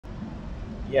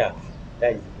Yeah,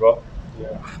 that is bro.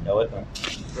 Yeah. You're welcome.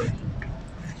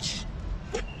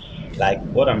 Like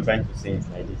what I'm trying to say is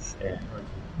like this. Okay.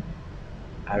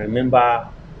 I remember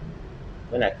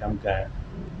when I came Ghana,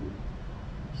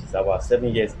 it's about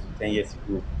 7 years to 10 years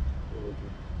ago. Okay.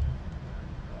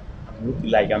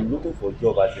 I'm looking for a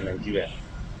job as a Nigerian.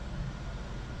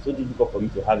 So difficult for me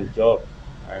to have a job.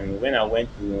 And when I went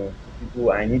to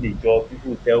people, I need a job.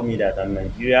 People will tell me that I'm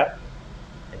Nigeria.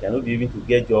 I cannot be able to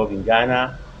get job in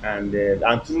Ghana. And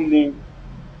truly, it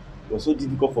was so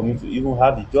difficult for me to even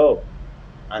have a job.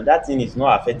 And that thing is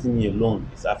not affecting me alone.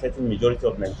 It's affecting majority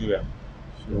of Nigeria.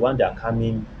 The Sure. one that are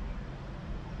coming.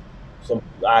 Some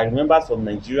I remember some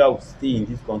Nigeria will stay in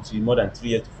this country more than 3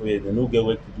 years to 4 years. They no get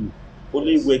work to do.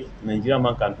 Only Yes. work Nigerian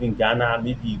man can do in Ghana.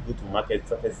 Maybe you go to market,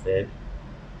 surface said,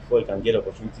 before you can get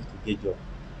opportunity to get job.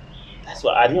 That's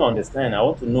what I didn't understand. I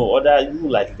want to know other you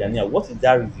like Ghanaian, what is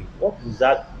that reason? What is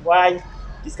that? Why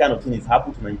this kind of thing is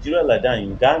happening to Nigeria like that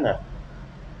in Ghana?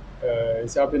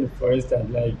 It's happening, for instance,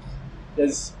 like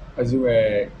let's assume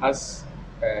as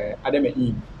Adam and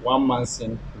Eve, one man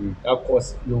sin, Mm, that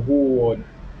caused the whole world,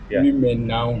 yeah, women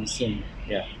now will sin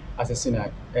yeah, as a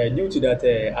sinner. Due to that,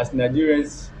 as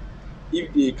Nigerians,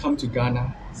 if they come to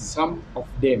Ghana, some of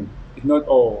them, if not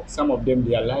all, some of them,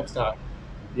 their lifestyle,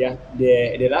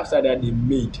 the lifestyle that they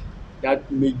made, that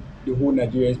made the whole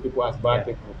Nigerians people as bad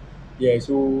yeah. people. Yeah,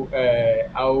 so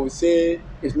I would say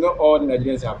it's not all the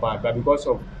Nigerians are bad, but because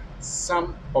of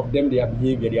some of them, their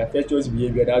behavior, their virtuous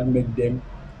behavior,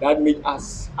 that make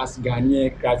us as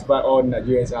Ghanaian classify all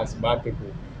Nigerians as bad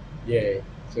people. Yeah,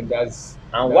 so And that's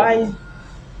it.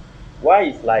 why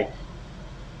is like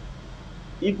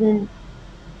even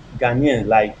Ghanaian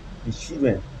like the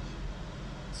children,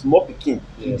 small pikin,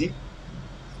 Yeah. kidi,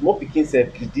 small pikin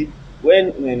sef kidi,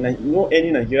 when no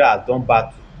any Nigeria has done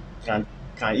bad to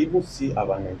can even see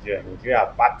our Nigeria. Nigeria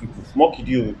are bad people. Small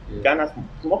kidi o, Yeah. Ghana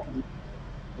small kidi.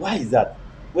 Why is that?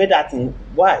 Where that thing?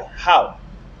 Why? How?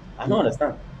 I don't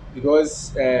understand.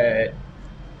 Because they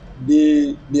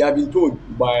have been told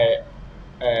by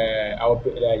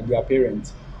like their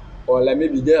parents, or like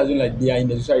maybe they assume like they are in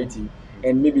the society,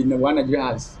 and maybe one Nigeria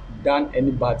has done any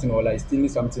bad thing or like stealing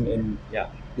something, and Yeah.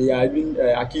 they are even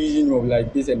accusing you of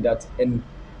like this and that, and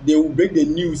they will break the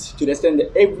news to the extent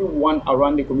that everyone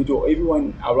around the community or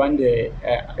everyone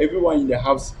in the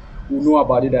house will know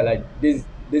about it, that like this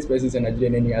person is a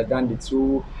Nigerian and he has done it.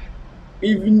 So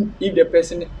even if the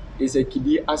person is a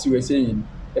kiddie, as you were saying,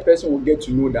 the person will get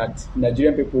to know that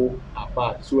Nigerian people are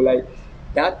bad. So like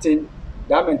that thing,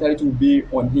 that mentality will be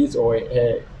on his or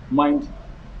her mind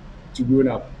to grown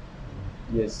up.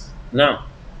 Yes. Now,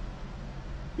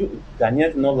 you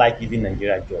Ghanaians not like giving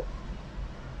Nigeria job.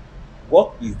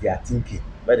 What is their thinking?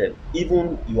 Whether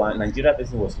even you are Nigeria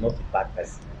person was not a bad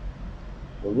person,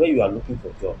 but when you are looking for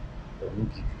job, they will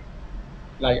not give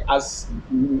Like as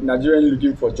Nigerian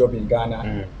looking for job in Ghana,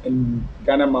 you. and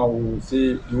Ghana man will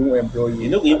say he won't employ You you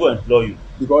no go even employ you.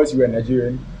 because you are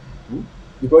Nigerian. Hmm?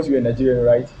 Because you are Nigerian,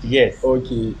 right? Yes.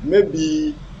 Okay.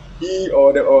 Maybe he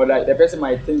or like the person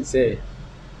might think say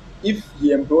if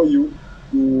he employ you,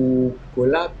 you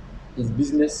collapse his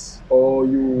business or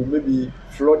you maybe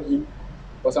flood him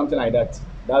or something like that.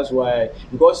 That's why,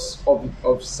 because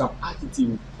of some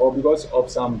attitude or because of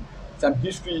some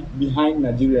history behind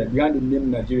Nigeria, behind the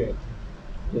name Nigeria.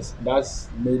 Yes, that's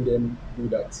made them do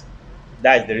that.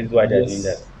 That is the reason why they are doing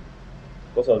that. Yes.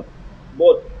 Because of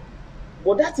but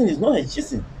but that thing is not a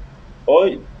cheating. Or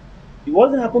it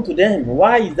wasn't happen to them.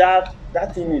 Why is that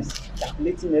thing is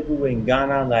circulating everywhere in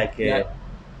Ghana like Like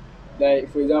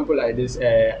like for example like this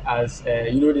as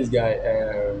you know this guy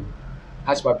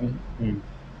Hash Papi, hmm,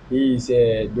 he is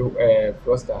the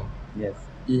fraudster. yes.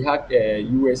 He hacked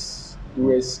Hmm, US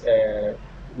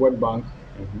World Bank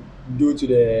hmm. due to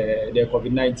the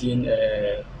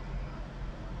COVID-19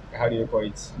 how do you call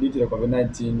it, due to the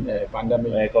COVID-19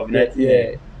 pandemic. There, COVID-19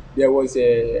 yeah, there was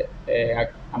a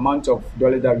amount of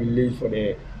dollars that released for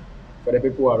the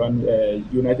people around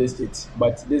United States,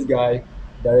 but this guy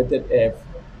directed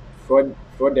fraud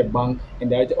the bank and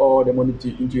directed all the money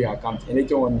into your account, and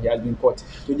later on he has been caught.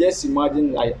 So just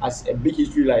imagine like as a big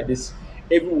history like this,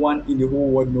 everyone in the whole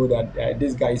world know that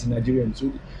this guy is Nigerian.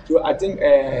 So I think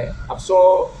I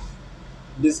saw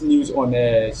this news on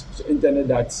internet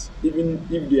that even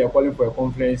if they are calling for a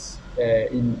conference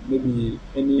in maybe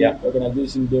any Yeah,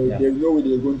 organization, yeah. there's no way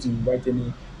they're going to invite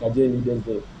any Nigerian leaders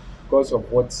there because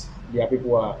of what their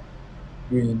people are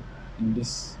doing in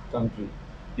this country.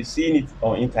 You seen it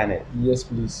on internet. Yes,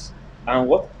 please. And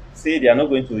what say they are not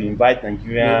going to invite The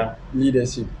Nigeria.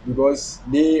 leadership, because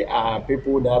they are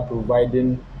people that are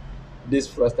providing this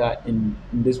fraudster in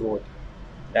this world.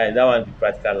 That one be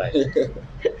practical life.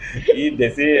 If they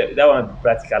say that one be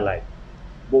practical life.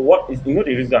 But what is, you know,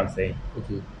 the reason I'm saying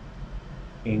Okay.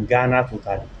 in Ghana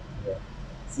totally. Yeah.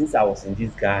 Since I was in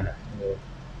this Ghana, Yeah.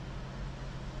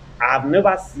 I've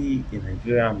never seen a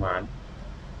Nigerian man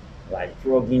like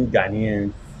flogging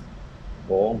Ghanaians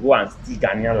or go and steal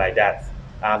Ghanaian like that.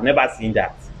 I've never seen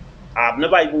that. I've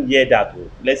never even heard that. Oh,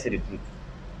 let's say the truth.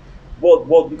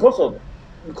 But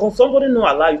because somebody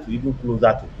not allow you to even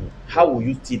closer to him, how Yeah. will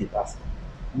you steal the person?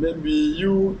 Maybe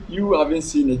you haven't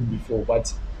seen it before,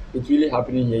 but it's really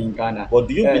happening here in Ghana. But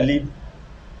do you Uh, believe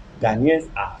Ghanaians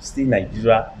are still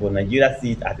Nigeria, but Nigeria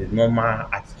see it as a normal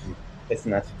attitude,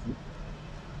 person attitude?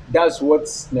 that's what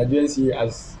Nigerians see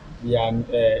as they are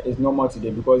is normal today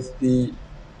because they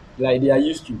are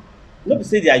used to. No be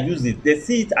say they are use it, they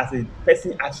see it as a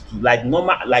person attitude, like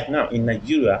normal, like now in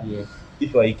Nigeria, Yeah.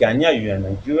 if you are a Ghanaian, you are in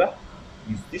Nigeria,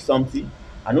 you steal something,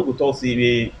 I no go talk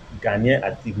say Ghanaian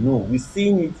attitude. No, we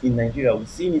seeing it in Nigeria, we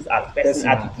seeing it as person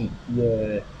Personal. attitude.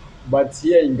 Yeah. But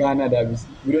here in Ghana, that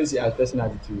we don't see it as personal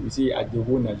attitude. We see it as the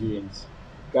whole Nigerians.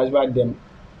 That's why them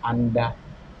under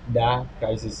that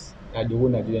crisis that the whole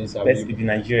Nigerians are Person really. if in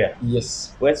Nigeria,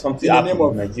 Yes. when something happen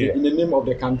in Nigeria, In the name of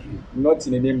the country, not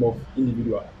in the name of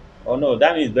individual. oh no,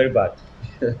 that means very bad.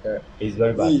 It's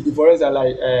very bad. See, for instance,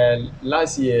 like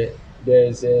last year,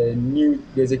 there's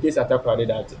a case at Takoradi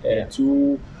that Yeah,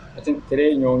 I think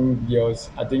three young girls,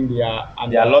 I think they are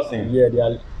they are under, losing yeah,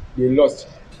 they lost,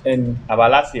 and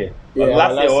about last year, or yeah,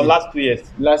 about last year or last 2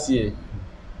 years. last year,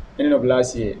 ending of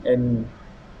last year, and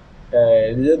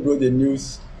they just broke the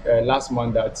news last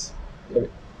month that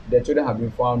the children have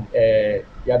been found, they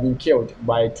have been killed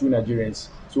by two Nigerians.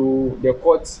 So the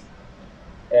court,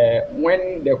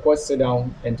 when the court sat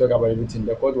down and talked about everything,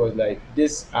 the court was like,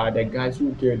 "These are the guys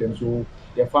who killed them, so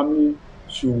the family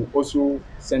should also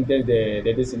sentence the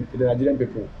Nigerian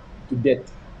people to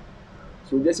death."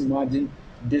 So just imagine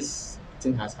this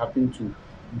thing has happened to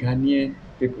Ghanaian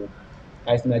people,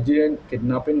 as Nigerian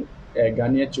kidnapping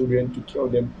Ghanaian children to kill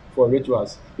them for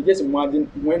rituals. You just imagine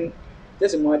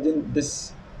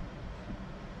this.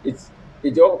 It's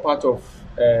it's all part of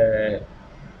uh,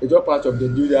 it's all part of the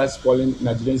dude that's spoiling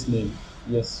Nigerian's name.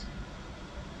 Yes.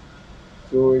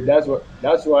 So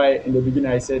that's why in the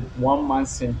beginning I said one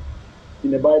man's sin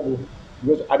in the Bible,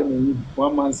 because Adam and Eve,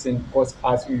 one man's sin caused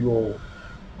us your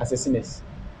as a sinners.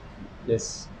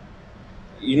 Yes.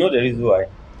 You know the reason why.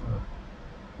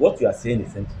 What you are saying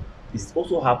is simple. It's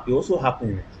also it also happen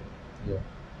in Nigeria. Yeah.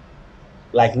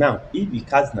 Like now, if we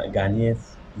catch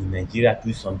Ghanaians in Nigeria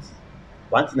do something,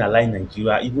 one thing I like in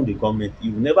Nigeria, even the government,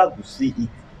 you will never go see it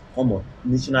come on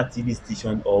national TV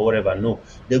station or whatever. No,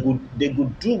 they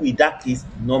could do with that case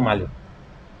normally.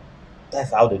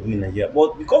 That's how they do in Nigeria.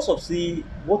 But because of see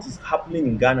what is happening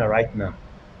in Ghana right now,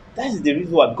 that is the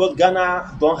reason why. Because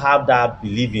Ghana don't have that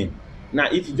believing. Now,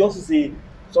 if you just say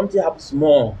something happens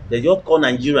small, they just call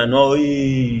Nigeria, no,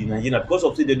 hey, Nigeria, because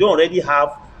of say they don't already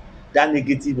have that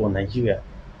negative on Nigeria.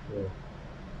 Yeah.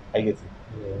 I get it.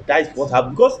 Yeah. That is what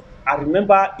happened. Because I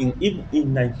remember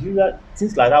in Nigeria,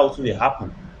 things like that also they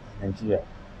happen in Nigeria.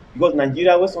 Because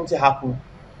Nigeria, when something happen,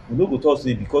 we no go talk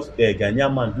say because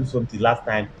Ghanaian man do something last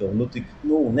time, they will not take.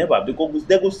 No, never. Because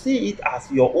they go see it as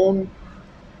your own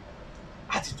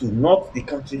attitude, not the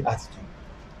country attitude.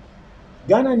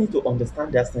 Ghana need to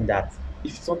understand that thing that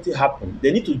if something happen,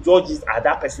 they need to judge it at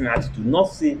that person attitude, not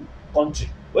say country.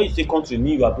 When you say country,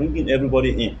 mean you are bringing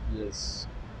everybody in. Yes.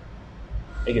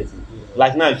 You get it? Yeah.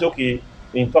 Like now, it's okay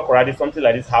in talk already something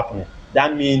like this happening.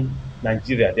 That mean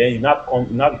Nigeria. Then you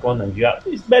now become Nigeria.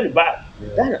 It's very bad.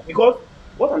 Yeah. That, because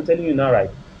what I'm telling you now, right?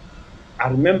 I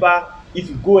remember if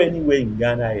you go anywhere in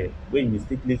Ghana here, where you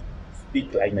mistakenly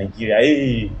speak like Nigeria,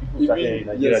 hey, people start Even saying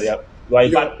Nigeria, yes. you are a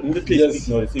Your bad. Immediately speak yes.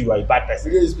 now, they say you are a bad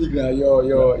person. The way you speak now, You are a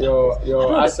bad person. I don't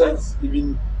your understand. accent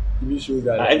even shows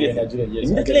that I you're get it. Nigerian. Yes, I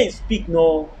get Immediately it. you speak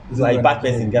no, This you is are a your bad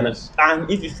person in Nigerian. Ghana. Yes.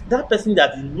 And if it's that person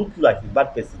that look you like a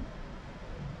bad person,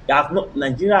 they have not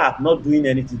Nigeria have not doing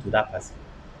anything to that person.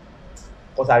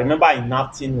 Because I remember in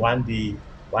Napton one day,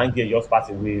 one girl just passed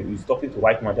away. He's talking to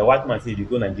white man. The white man said, "You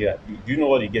go Nigeria." Do you know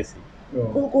what the girl say? No.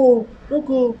 Don't go, don't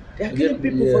go. They are killing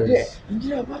people for there. Yes.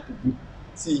 Nigeria bad people.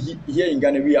 See, here in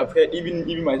Ghana, we have heard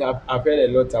even myself. I've heard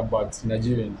a lot about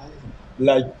Nigerian.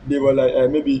 Like they were like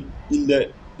maybe in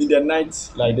the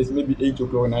night, like there's maybe 8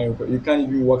 o'clock, 9 o'clock. You can't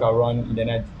even walk around in the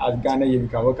night. As Ghana here, we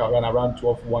can walk around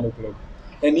 12, 1 o'clock.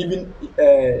 And even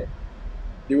they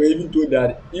were even told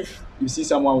that if you see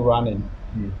someone running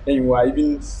and you are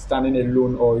even standing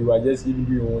alone or you are just even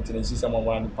doing your own thing and you see someone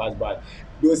running pass by,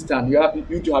 don't stand.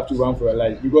 You two have to run for your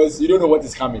life because you don't know what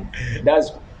is coming.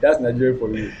 That's Nigeria for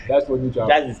you. That's what you to have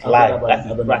That is I've heard life. That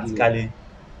is about Nigeria. practically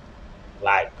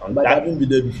Like on But I that, haven't been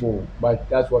there before. But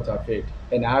that's what I've heard,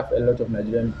 and I have a lot of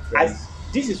Nigerian I friends.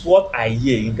 this is what I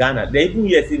hear in Ghana. They even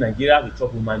hear say Nigeria will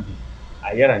chop human being.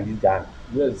 I hear in this Ghana.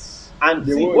 Yes, And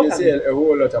see what they I say mean. a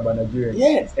whole lot about Nigerians,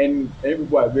 Yes. and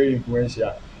people are very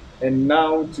influential. And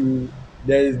now to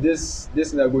there is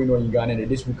this now going on in Ghana,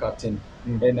 this new captain,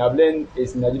 Mm. and I've learned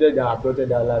it's Nigeria that have brought that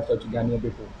lifestyle to Ghanaian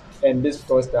people, and this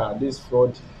fraudster, this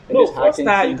fraud, and No, this hacking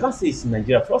fraudster, you thing. can't say it's in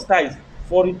Nigeria. Fraudster is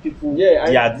foreign people. Yeah,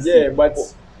 They are this thing. but Oh,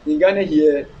 in Ghana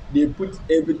here they put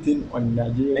everything on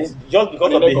Nigerians, and just on because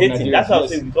the of neck the of hating. That's Nigerians. what I'm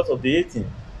saying, Yes, because of the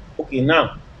hating. Okay,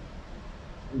 now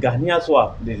Ghanaians who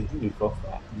are they do the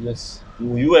fraudster. yes,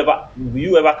 Will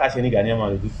you ever catch any Ghanaian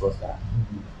man with this fraudster?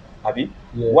 Abi?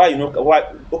 yeah, Why you know why?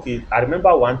 Okay, I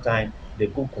remember one time they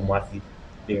go Kumasi,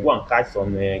 they yeah. go and catch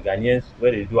some Ghanaians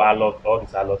where they do alot, all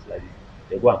these alots like this.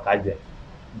 They go and catch them.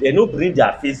 They no bring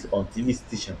their face on TV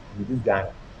station in this Ghana,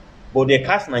 but they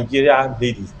catch Nigeria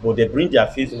ladies, but they bring their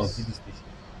face on Yes, TV station.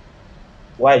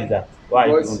 Why is that? Why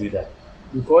you don't because do that?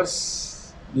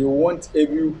 they want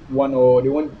everyone, or they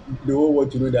want the whole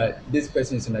world to know that this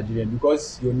person is a Nigerian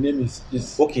because your name is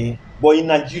Okay, but in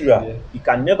Nigeria, yeah, you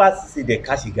can never see they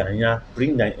catch a Ghanaian,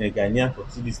 bring a Ghanaian for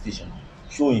TV station,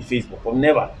 show in Facebook. Or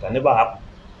never, it can never happen.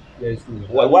 yeah, it's true. I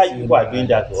haven't Why you seen people are anyone doing like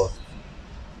that that. to us?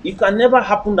 It can never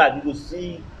happen that you go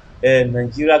see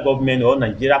Nigeria government or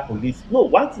Nigeria police. No,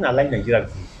 one thing I like Nigeria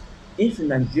is if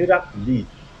Nigeria police,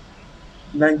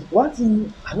 one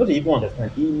thing I no dey even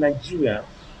understand in Nigeria,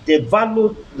 they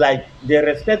value like they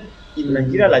respect in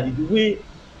Nigeria like Everyone. the way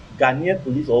Ghanaian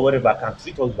police or whatever can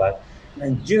treat us bad.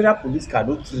 Nigeria police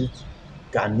cannot treat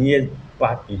Ghanaians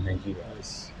bad in Nigeria.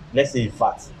 Yes, Let's say in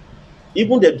fact,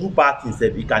 even they do bad things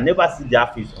sef, you can never see their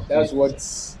face on TV that's what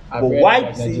station. I've But heard why you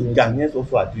about see Nigeria too. Ghanaians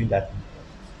also are doing that in the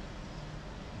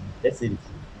country? Let's say the truth.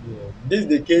 Yeah, this is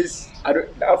the case. I don't.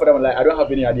 After that, I'm like, I don't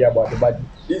have any idea about it, but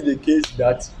this is the case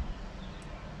that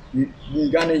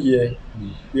in Ghana here,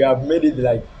 Mm. we have made it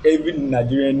like every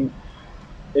Nigerian,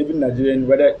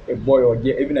 whether a boy or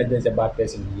girl, every Nigerian is a bad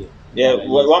person here in Yeah, Ghana.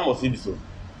 Yes, one must be so.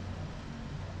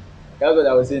 that's what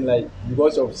I was saying. Like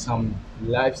because of some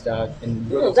lifestyle and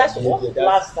because No, of some that's behavior, what that's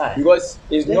last time. because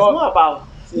it's There's not. no about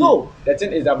See, no, the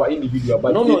thing is about individual,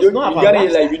 but no, they it's don't not in about Ghana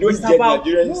here. Like lifestyle. we It's don't judge about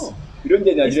Nigerians. no. We don't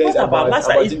judge It's not Nigerians about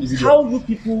lifestyle. about It's individual. how you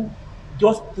people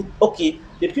just put. Okay,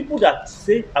 the people that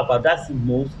say about that thing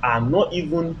most are not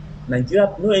even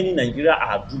Nigeria. No any Nigeria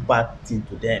have do bad thing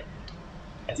to them.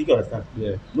 I think you understand.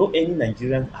 Yeah. No any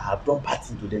Nigerians have done bad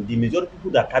thing to them. The majority of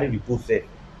people that carry the post say,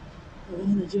 no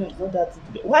any Nigerian have done that thing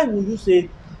to them. Why will you say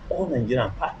all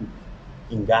Nigerian bad people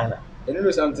in Ghana? And you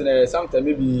know something, sometimes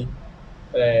maybe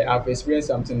I've experienced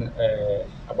something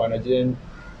about Nigerian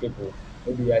people.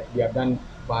 Maybe they have done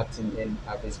bad thing and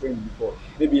I've experienced it before.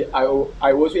 Maybe I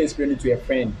also experienced it to a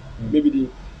friend. Mm. Maybe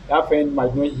that friend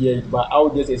might not hear it, but I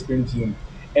will just explain to him.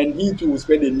 And he too will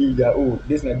spread the news that, oh,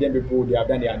 this Nigerian people, they have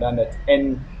done that.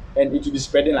 And it will be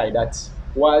spreading like that.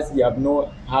 Whilst they have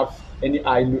not have any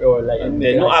eye or like any They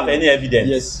naked don't eye have saying, any evidence.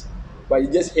 yes. But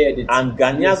you just heard it. And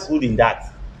Ghanaians Yes. good in that.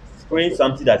 Of Spraying course.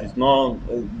 something that is not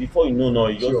before you know no,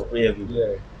 you just Sure. spray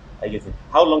everywhere. Yeah. I get it.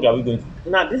 How long are we going to?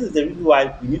 Now this is the reason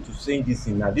why we need to say this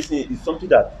thing. Now this thing is something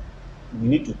that we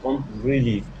need to come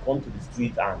to the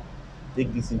street and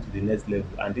take this thing to the next level.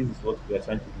 And this is what we are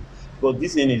trying to do. Because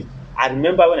this thing is, I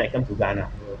remember when I came to Ghana,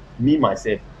 Yeah. me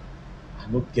myself, I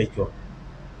no get job.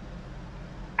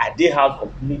 I dey house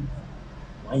complete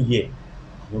 1 year,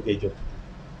 I no get job.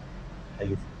 I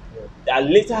get it. Yeah. And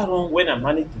later on when I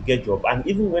managed to get job, and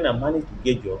even when I managed to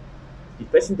get job, the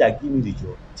person that give me the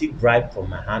job take bribe from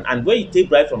my hand, and when he take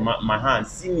bribe from my hand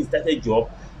see me started job,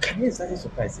 Ghanaians started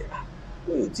surprise say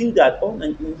no you think that all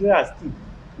Nigeria are steal,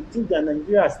 you think that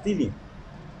Nigeria are stealing.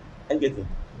 I get it.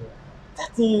 Yeah.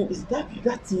 That thing is that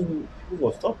thing people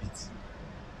must stop it.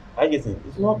 I get it.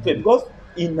 It's not fair Mhm. because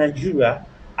in Nigeria,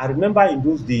 I remember in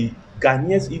those days,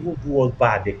 Ghanaians even do us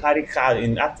bad. They carry car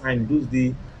in that time, those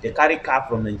days, they carry car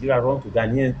from Nigeria run to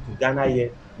Ghana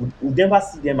here. We never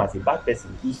see them as a bad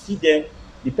person. We see them,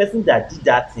 the person that did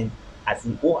that thing as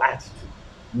his own attitude,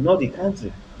 not the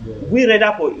country. Yeah. We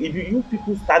rather for if you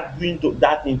people start doing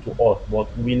that thing to us,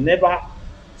 but we never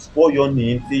spoil your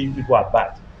name, say you people are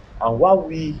bad. And why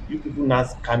you people now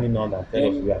coming on and tell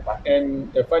us we And are bad people?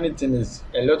 and the funny thing is,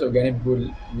 a lot of Ghanaian people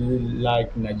really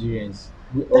like Nigerians,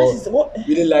 That or is what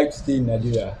really like to stay in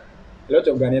Nigeria. A lot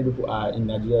of Ghanaian people are in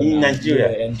Nigeria in now, Nigeria,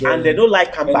 yeah, and they enjoying, don't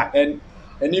like come and back. and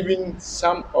and even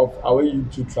some of our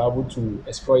youth to travel to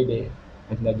exploit there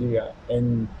in Nigeria,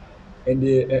 and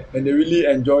they really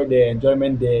enjoy the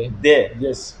enjoyment there. There,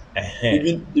 Yes, uh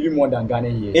even more than Ghana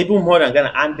here. even more than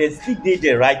Ghana, and they still dey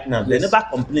there right now. They Yes, never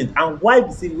complain. And why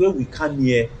be say when we come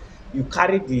here, you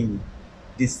carry the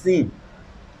the sin,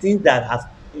 things that has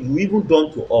you even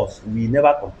done to us, we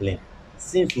never complain.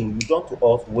 Since you done to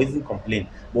us, we always complain.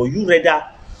 But you rather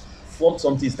form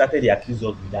something, started the accuse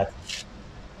us with that.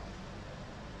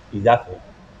 Is that fair?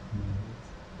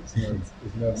 It's not.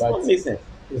 It's not. It's not But make sense.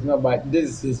 it's not. But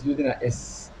this is using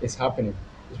it's happening.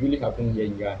 It's really happening here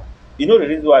in Ghana. You know the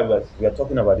reason why we are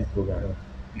talking about this program? Yeah.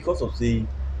 Because of say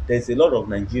there's a lot of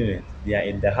Nigerians, they are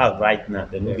in the house right now,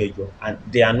 they no Yeah. get job, and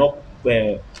they are not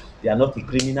a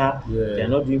criminal, they are Yeah.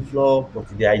 not doing fraud, but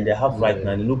they are in the house right Yeah.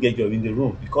 now, they no get job in the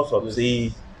room because of say,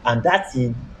 Yes. and that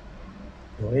thing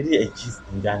already exists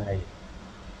in Ghana here.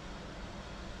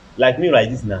 Like me like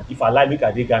this now, if I like make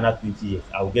I dey Ghana 20 years,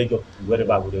 I will get job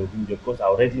wherever I go, there will give me job because I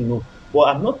already know. But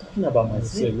I'm not talking about You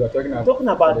myself. say we are talking I'm about talking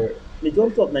for about the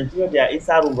majority of Nigeria, they are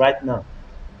inside room right now.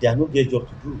 They are no get job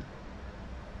to do.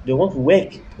 They want to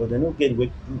work, but they no get work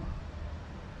to do.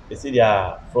 They say they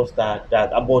are fraudsters,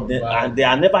 that about them, but and they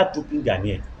are never duping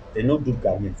Ghanaians. They no dupe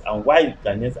Ghanaians. And why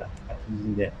Ghanaians are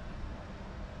accusing them?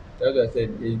 that's what I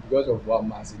said. It's because of what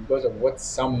mass. It's because of what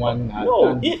someone has No,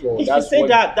 done if before. if you That's say what.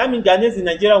 that, that means Ghanaians in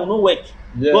Nigeria will not work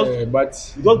because Yeah.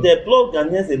 But they employ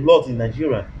Ghanaians a lot in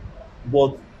Nigeria.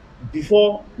 But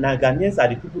before na Ghanaians are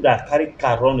the people that carry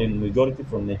car run in majority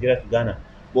from Nigeria to Ghana.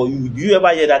 But do you ever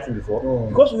hear that thing before? no.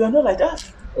 Because we are not like that.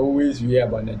 Always you hear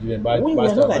about Nigerian. But We bad are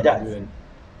not stuff like about that. Nigerian.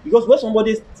 Because when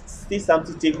somebody say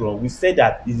something take wrong, we say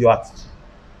that is your attitude.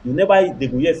 You never they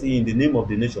go hear say in the name of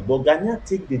the nation, but Ghanaian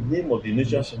take the name of the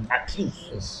nation Nation. accuse.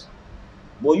 Yes.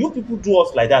 But you people do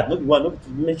us like that, no be one, no be two,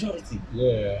 majority.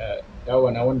 Yeah. That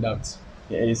one I won't doubt.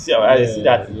 Yeah, you see Yeah.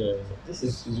 that thing. Yeah. So this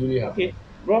is It's really okay, happening.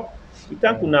 bro. We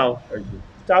thank you now. Okay.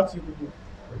 Without you people,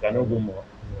 we Okay. cannot go more.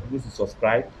 You need to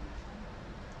subscribe.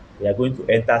 We are going to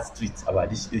enter streets about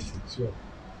this issue. Sure.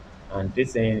 And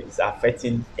this thing is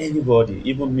affecting anybody,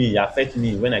 even me, it affect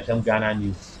me when I come Ghana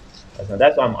news. So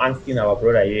that's why I'm asking our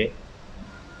brother here.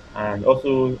 And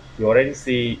also, you already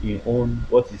say in own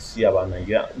what you see about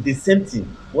Nigeria. The same thing.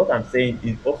 What I'm saying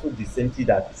is also the same thing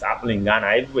that is happening in Ghana.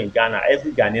 Everywhere in Ghana,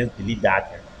 every Ghanaians believe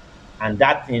that thing. And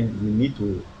that thing, we need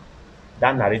to,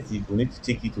 that narrative, we need to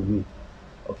take it away.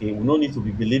 Okay, we don't need to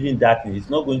be believing that thing. It's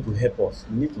not going to help us.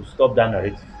 We need to stop that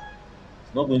narrative.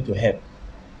 It's not going to help.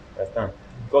 Understand?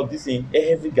 Because this thing,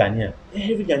 every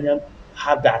Ghanaian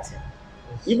have that thing.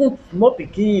 Yes. Even small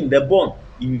pikin, the born,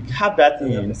 you have that thing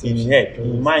Carry a in perception. head, in Carry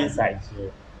mind standards. side. Yeah.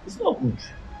 It's not good.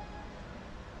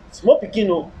 Small pikin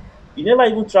o, e never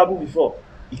even travel before,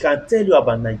 e can tell you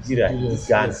about Nigeria, this Yes.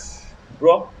 Ghana. Yes.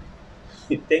 Bro,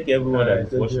 thank you All everyone that right. is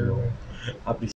Thank you, watching o. everyone. Appreciate